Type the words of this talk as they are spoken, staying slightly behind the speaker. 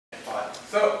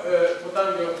So, what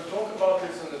I'm going to talk about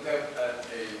is an attempt at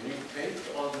a new take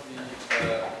on the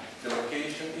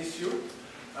demarcation issue,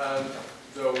 and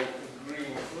though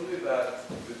agreeing fully that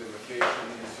the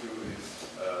demarcation issue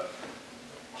is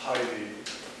highly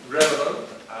relevant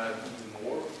and even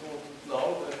more important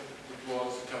now than it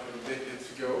was a couple of decades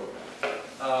ago,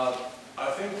 I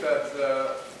think that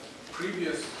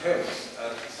previous attempts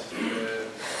at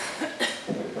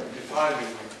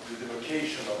defining the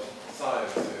demarcation of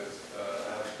sciences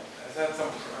has had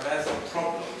some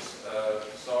problems.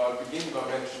 So I'll begin by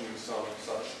mentioning some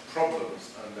such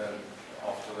problems, and then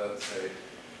after that say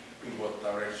in what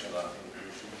direction I think we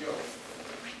should go.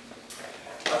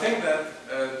 I think that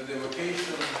the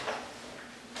demarcation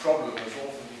problem has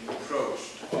often been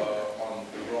approached on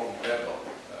the wrong level.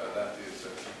 That is,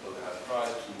 that people have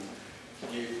tried to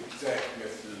give exact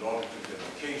methodological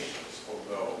demarcations,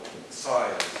 although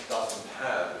science doesn't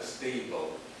have a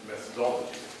stable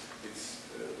methodology. It's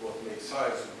what makes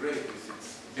science so great is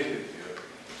its ability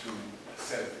to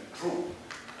self-improve,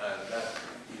 and that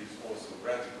is also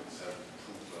radical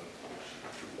self-improvement, which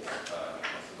includes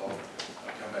methodology.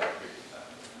 I'll come back to that.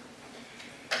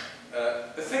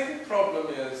 The second problem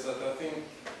is that I think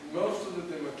most of the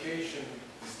demarcation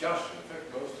discussion, in fact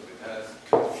most of it, has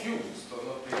confused or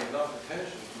not paid enough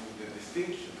attention to the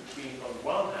distinction between, on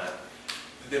one hand,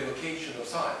 the demarcation of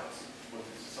science, what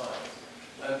is science,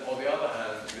 and on the other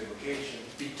hand, the demarcation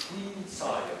between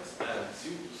science and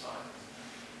pseudoscience.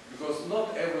 Because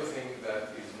not everything that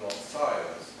is not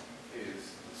science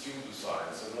is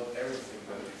pseudoscience, and not everything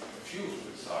that is confused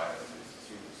with science is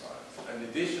pseudoscience. In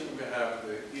addition, we have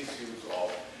the issues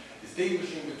of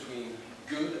distinguishing between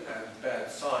good and bad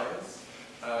science,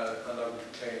 and I would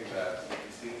claim that the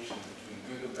distinction between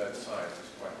good and bad science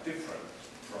is quite different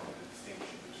from the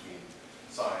distinction between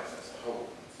science as a whole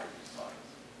and pseudoscience.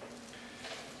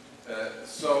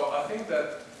 So I think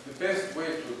that the best way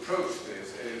to approach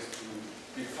this is to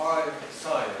define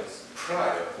science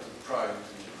prior to trying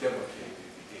to demarcate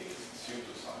it against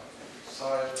pseudoscience.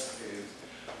 Science is,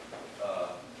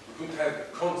 we couldn't have the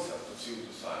concept of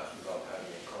pseudoscience without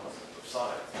having a concept of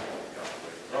science, the other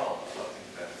way around. So I think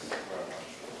that's where one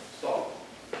should start.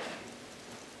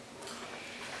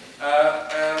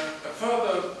 And a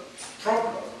further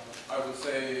problem, I would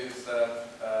say, is that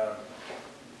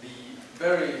the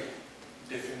very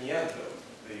definiendo,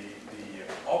 the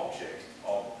object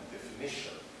of the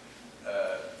definition,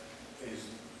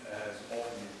 has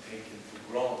often been taken for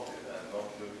granted and not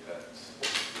looked at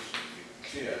sufficiently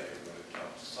clearly when it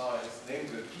comes to science. Namely,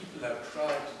 that people have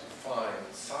tried to define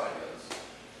science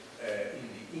in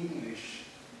the English,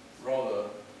 rather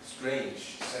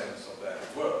strange sense of that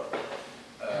word,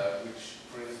 which,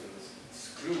 for instance,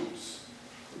 excludes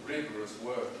rigorous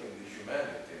work in the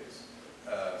humanities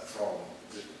from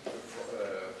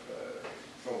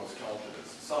what's counted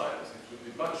as science. It would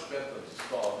be much better to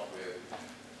start with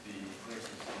for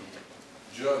instance, the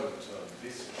German term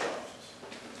Wissenschaft.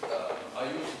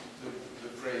 I use the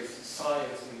phrase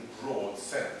science in a broad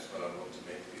sense when I want to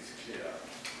make this clear.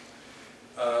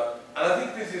 And I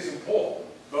think this is important,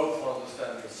 both for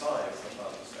understanding science and for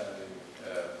understanding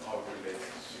how it relates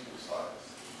to pseudoscience.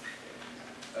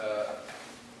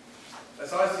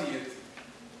 As I see it,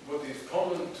 what is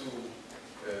common to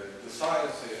the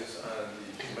sciences and the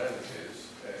humanities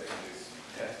in this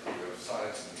category of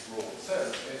science in a broad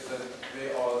sense is that they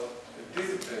are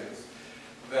disciplines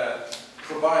that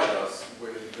provide us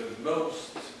with the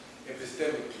most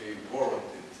epistemically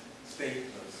warranted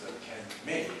statements that can be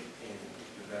made in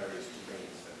the various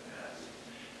domains that we have.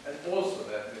 And also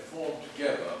that they form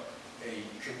together a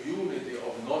community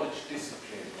of knowledge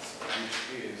disciplines which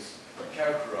is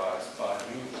characterized by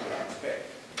mutual respect.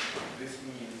 This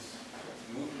means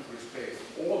mutual respect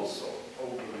also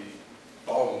over the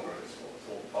boundaries or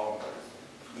thought boundaries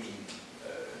between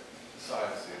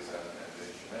sciences and the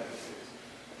humanities.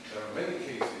 There are many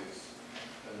cases,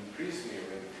 and increasingly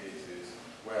many cases,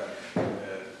 where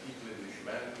people in the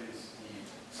humanities need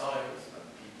science and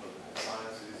people in the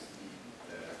sciences need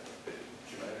the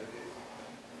humanities.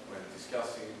 When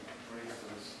discussing, for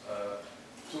instance,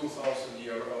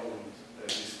 2,000-year-old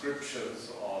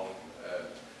descriptions of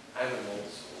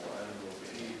animals or animal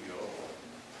behavior, or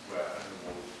where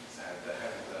animals had the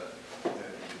habitat,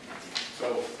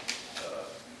 so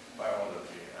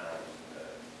biology and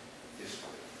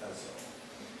history and so on.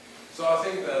 So I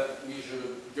think that we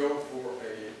should go for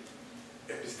a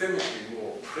epistemically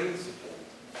more principled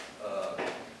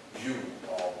view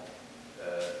of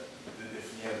the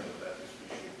definition. That is, we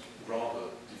should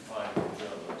rather define the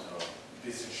German term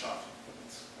Wissenschaft,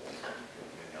 it's also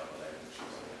in many other languages,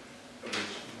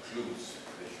 which includes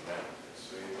the humanities.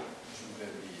 So it should then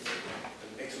be a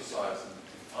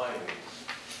defining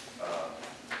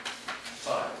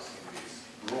science in this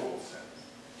broad sense.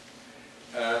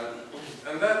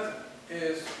 And that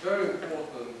is very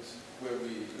important when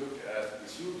we look at the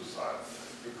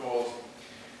pseudosciences, because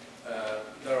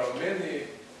there are many,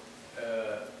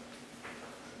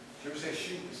 can we say,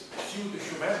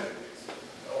 pseudo-humanities,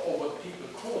 or what people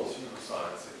call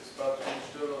pseudosciences, but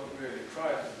which don't really try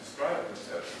to describe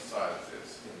themselves as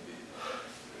sciences in the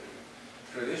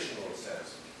traditional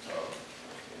sense of the term.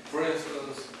 For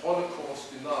instance,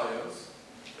 Holocaust deniers,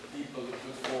 people who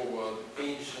put forward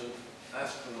ancient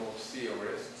astronaut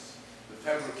theorists, the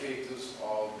fabricators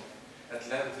of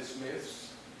Atlantis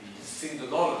myths, the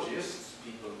Syndonologists,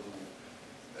 people who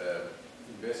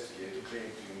claim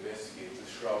to investigate the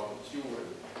Shroud of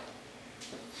Turin,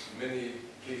 many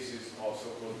cases of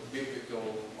so-called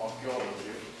biblical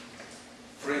archaeology,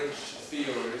 French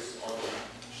theories on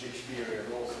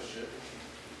Shakespearean authorship,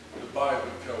 the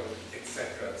Bible code,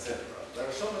 etc., etc. There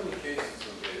are so many cases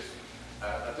of this.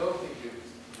 I don't think it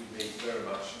would make very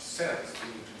much sense to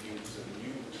introduce a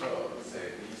new term and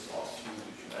say these are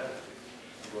pseudo-humanities,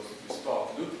 because if you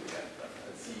start looking at them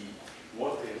and see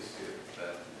what is it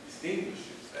that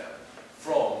distinguishes them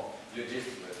from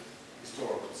legitimate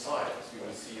historical science, you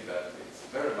will see that it's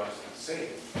very much the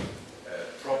same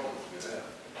problems with them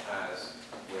as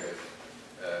with,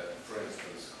 for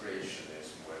instance,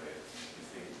 creationism, when it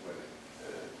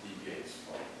deviates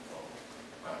from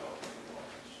biological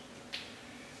knowledge.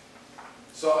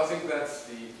 So I think that's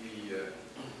the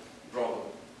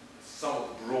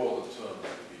somewhat broader term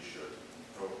that we should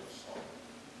focus on.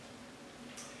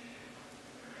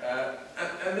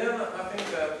 And then I think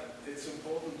that it's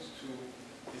important to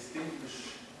distinguish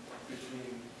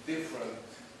between different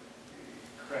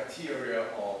criteria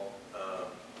of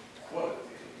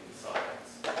quality in science.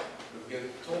 We can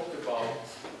talk about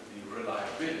the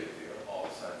reliability of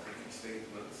scientific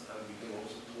statements, and we can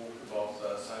also talk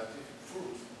about scientific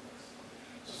proofs.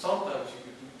 So sometimes you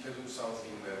can do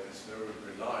something that is very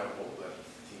reliable, that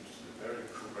seems to be very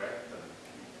correct and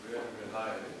very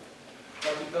reliable,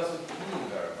 but it doesn't mean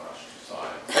very much to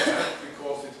science,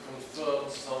 because it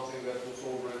confirms something that was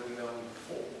already known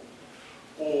before,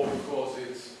 or because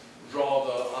it's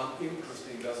rather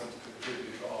uninteresting, doesn't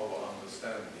contribute to our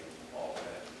understanding of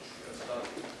that which we are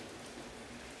studying.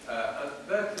 And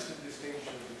that is a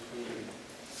distinction between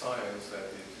science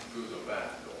that is good or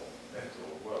bad, or better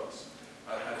or worse.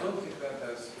 I don't think that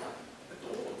has at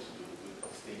all to do with the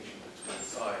distinction between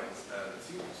science and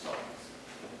pseudoscience.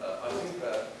 I think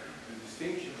that the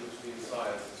distinction between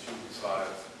science and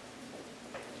pseudoscience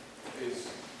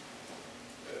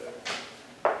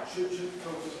should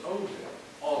focus only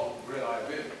on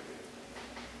reliability.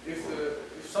 If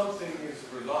something is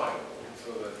reliable,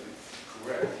 so that it's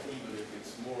correct, even if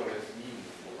it's more or less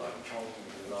meaningful, like counting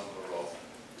the number of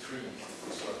trees in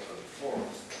a certain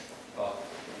forest, but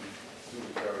we do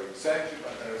it very exactly,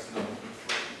 but there is no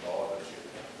difference in biology.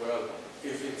 Well,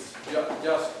 if it's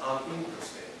just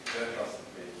uninteresting, that doesn't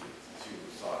make it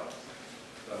pseudoscience.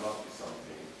 There must be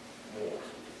something more to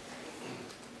it.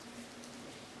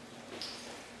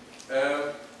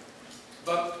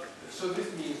 So this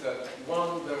means that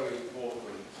one very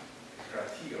important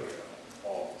criteria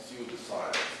of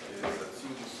pseudoscience is that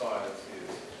pseudoscience is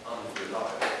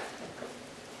unreliable.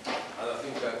 And I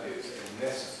think that is a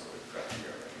necessary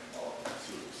criteria of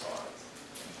pseudoscience.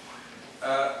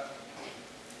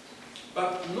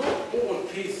 But not all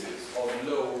cases of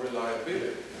low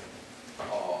reliability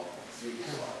are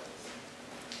pseudoscience.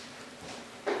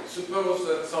 Suppose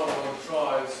that someone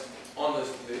tries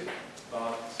honestly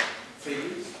but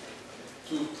fails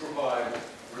to provide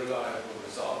reliable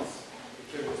results. The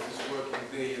chemist is working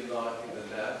day and night in the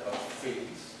lab but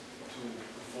fails to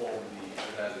perform the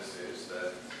analysis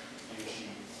that he or she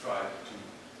tried to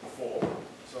perform,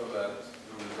 so that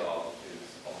the result is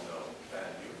of no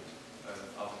value and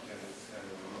other chemists have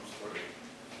no use for it.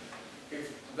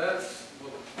 If that's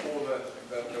all that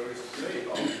there is to say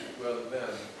about it, well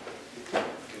then it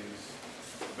is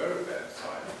very bad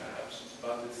science perhaps,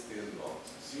 but it's still not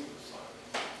pseudoscience.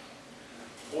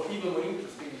 Or even more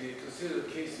interestingly, consider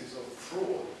cases of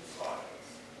fraud in science.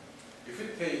 If we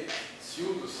take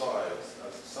pseudoscience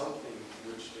as something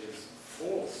which is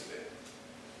falsely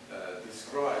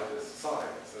described as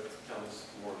science, that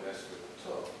comes more or less with the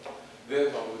term,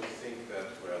 then one would think that,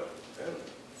 well, then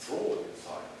fraud in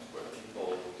science, where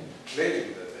people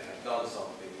claim that they have done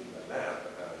something in the lab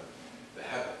and they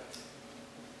haven't.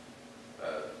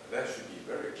 That should be a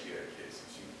very clear case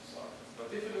of pseudoscience. But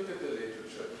if you look at the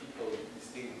literature, people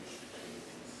distinguish between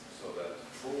these, so that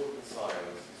fraud in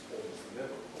science is almost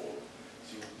never called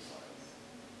pseudoscience.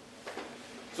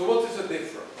 So what is the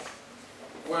difference?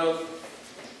 Well, Well,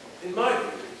 in my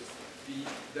view,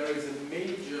 there is a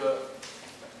major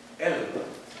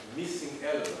element, missing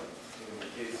element in the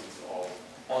cases of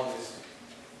honest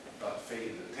but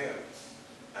failed attempts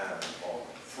and of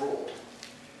fraud.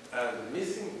 And the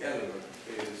missing element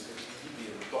is a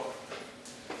deviant doctrine.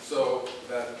 So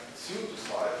that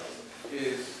pseudoscience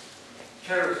is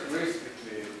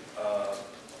characteristically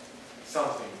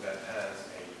something that has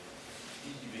a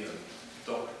deviant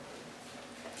doctrine.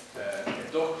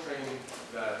 A doctrine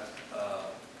that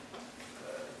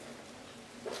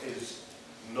is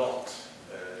not,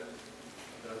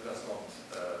 that does not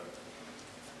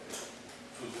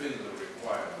fulfill the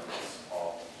requirements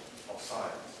of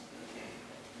science.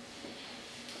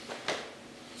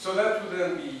 So that would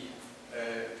then be a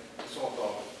sort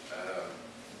of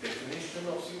definition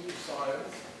of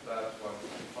pseudoscience, that one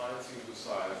could define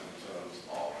pseudoscience in terms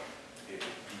of it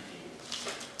being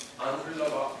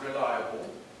unreliable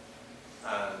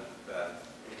and that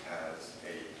it has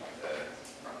a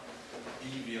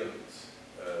deviant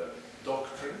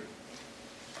doctrine.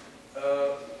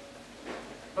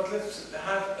 But let's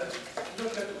have a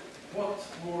look at what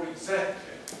more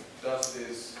exactly does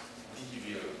this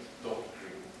deviant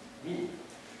doctrine mean.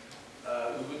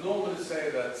 We would normally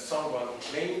say that someone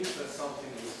claims that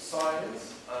something is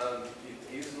science and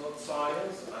it is not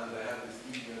science, and they have this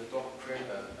deviant doctrine,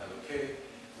 and okay,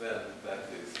 then that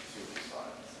is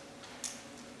pseudoscience.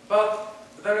 But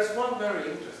there is one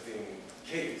very interesting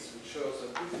case which shows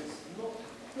that this is not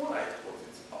quite what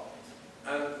it's about.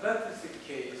 And that is the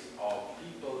case of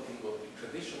people in what we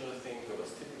traditionally think of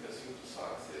as typical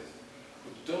pseudosciences who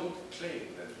don't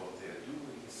claim that what they are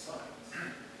doing is science.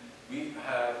 We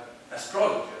have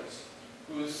astrologers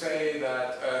who say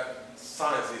that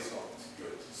science is not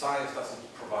good. Science doesn't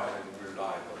provide any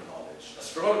reliable knowledge.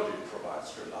 Astrology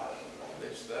provides reliable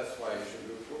knowledge. That's why you should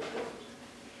look for it.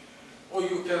 Or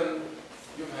you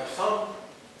have some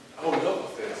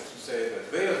homeopathists who say that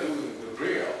they are doing the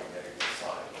real medical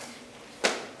science.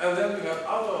 And then we have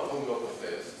other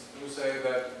homeopathists who say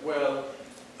that, well,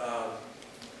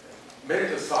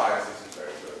 medical science isn't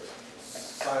very good.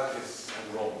 Scientists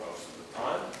are wrong most of the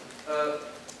time.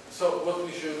 So what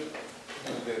we should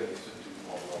do then is to do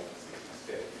homeopathy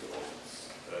instead, because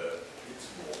it's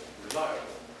more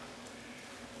reliable.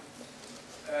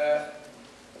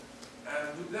 And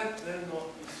would that then not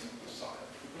be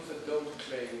pseudoscience? Because I don't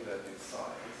claim that it's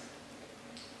science.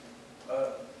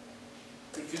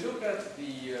 If you look at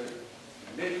the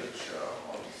literature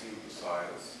on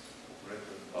pseudoscience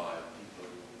written by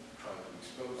people trying to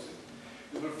expose it,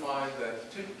 you will find that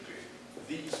typically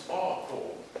these are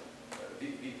called,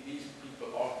 these people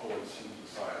are called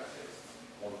pseudoscientists,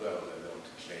 although they don't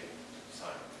claim to be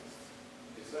scientists.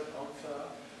 Is that unfair?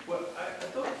 Well, I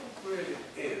don't think really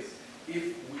it is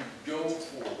if we go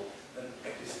for an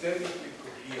epistemically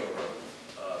coherent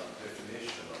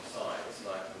definition of science,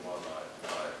 like the one I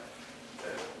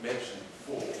mentioned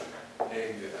before,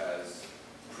 namely as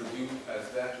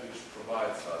that which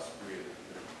provides us with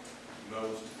the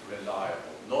most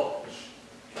reliable knowledge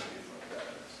in different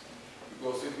areas.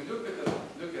 Because if we look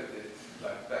at it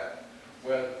like that,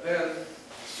 well, then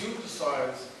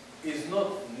pseudoscience is not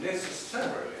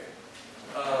necessarily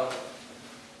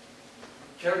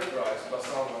characterized by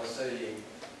someone saying,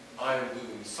 I am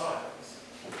doing science.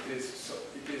 It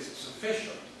is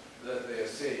sufficient that they are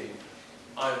saying,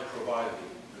 I'm providing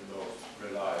the most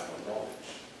reliable knowledge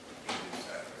in this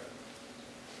area.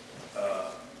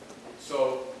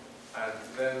 And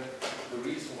then the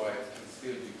reason why it can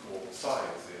still be called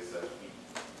science is that we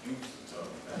use the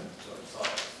term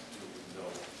science to know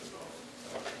the most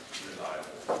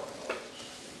reliable knowledge.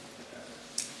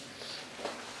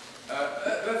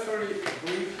 That's very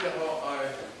briefly how I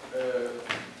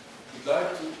would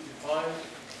like to define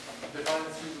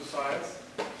pseudoscience.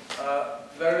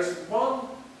 There is one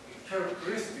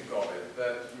characteristic of it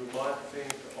that you might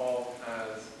think of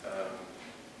as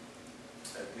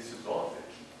a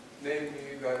disadvantage,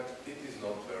 namely that it is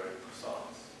not very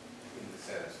precise in the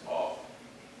sense of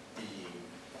being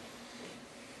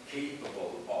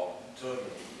capable of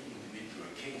determining in individual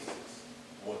cases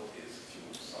what is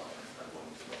pseudoscience and what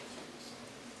is not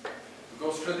pseudoscience.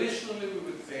 Because traditionally we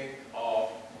would think of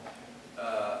a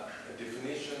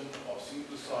definition of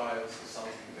pseudoscience as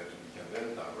something that we can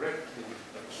then directly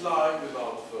apply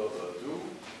without further ado,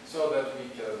 so that we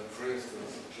can, for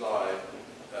instance, apply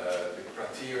the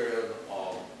criterion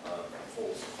of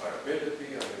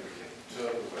falsifiability, and then we can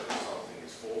determine whether something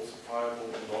is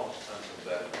falsifiable or not, and from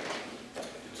that we can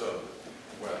determine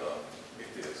whether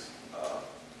it is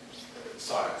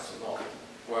science or not.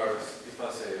 Whereas if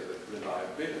I say that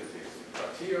reliability is the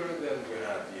criterion, then we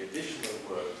have the additional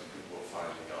work to do for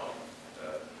finding out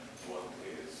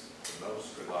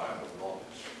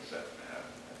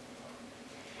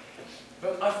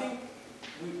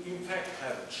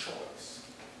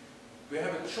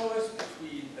a choice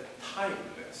between a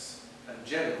timeless and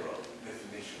general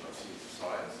definition of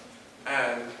pseudoscience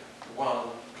and one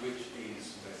which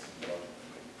is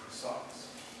methodologically precise.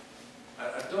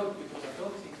 Because I don't think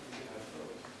we have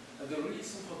both. And the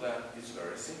reason for that is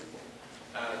very simple.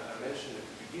 And I mentioned at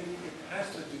the beginning, it has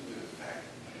to do with the fact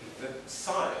that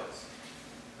science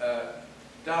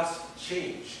does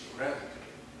change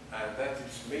radically, and that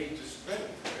it's made to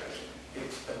strengthen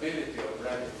its ability of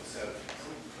radical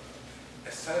self-improvement.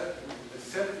 A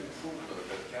self-improvement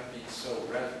that can be so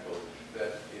radical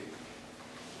that it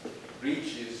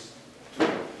reaches to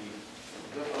the,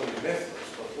 not only methods,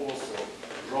 but also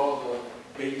rather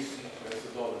basic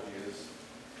methodologies,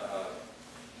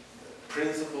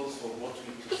 principles for what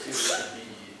we consider to be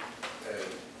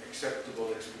acceptable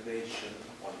explanation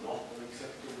or not an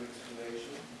acceptable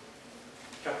explanation.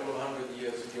 A couple of 100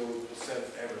 years ago, it was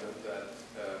self-evident that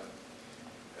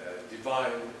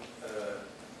divine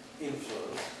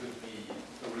influence could be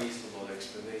a reasonable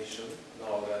explanation.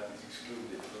 Now that is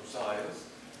excluded from science.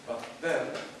 But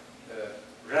then,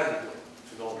 random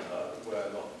phenomena were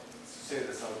not, to say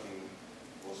that something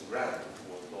was random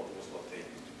was not taken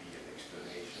to be an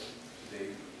explanation.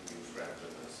 Today, we use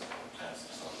randomness as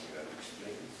something that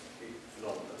explains a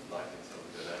phenomenon, like in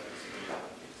thermodynamics,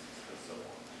 and so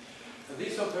on. And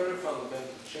these are very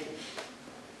fundamental changes.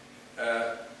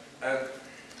 And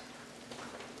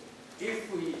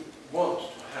if we want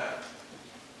to have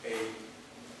a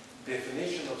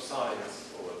definition of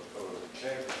science or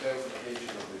clarification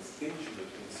of the distinction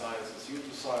between science and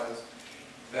pseudoscience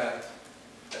that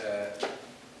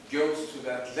goes to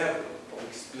that level of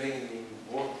explaining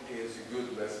what is a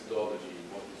good methodology,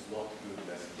 what is not good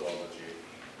methodology,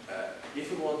 if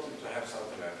we wanted to have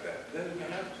something like that, then we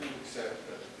have to accept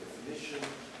that the definition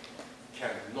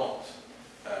cannot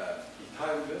be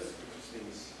timeless, because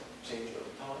things change over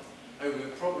time. And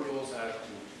we probably also have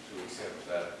to accept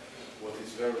that what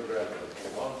is very relevant for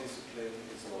one discipline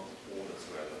is not always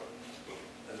relevant in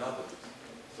another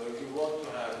discipline. So if you want to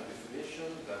have a definition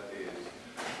that is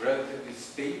relatively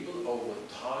stable over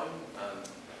time and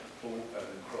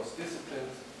across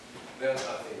disciplines, then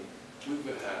I think we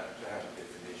will have to have a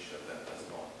definition that does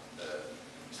not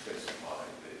specify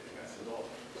the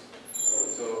methodologies.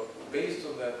 So based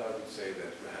on that, I would say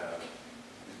that we have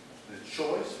the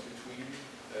choice between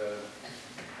a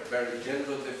very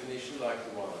general definition like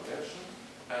the one I mentioned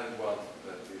and one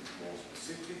that is more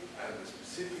specific, and the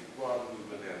specific one we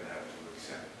will then have to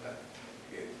accept that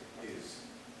it is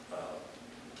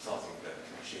something that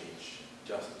can change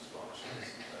just as much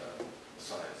as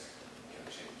science can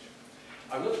change.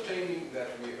 I'm not claiming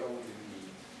that we only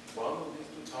need one of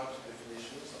these two types of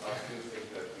definitions. I still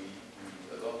think that we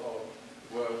need a lot of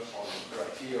work on the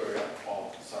criteria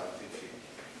of scientific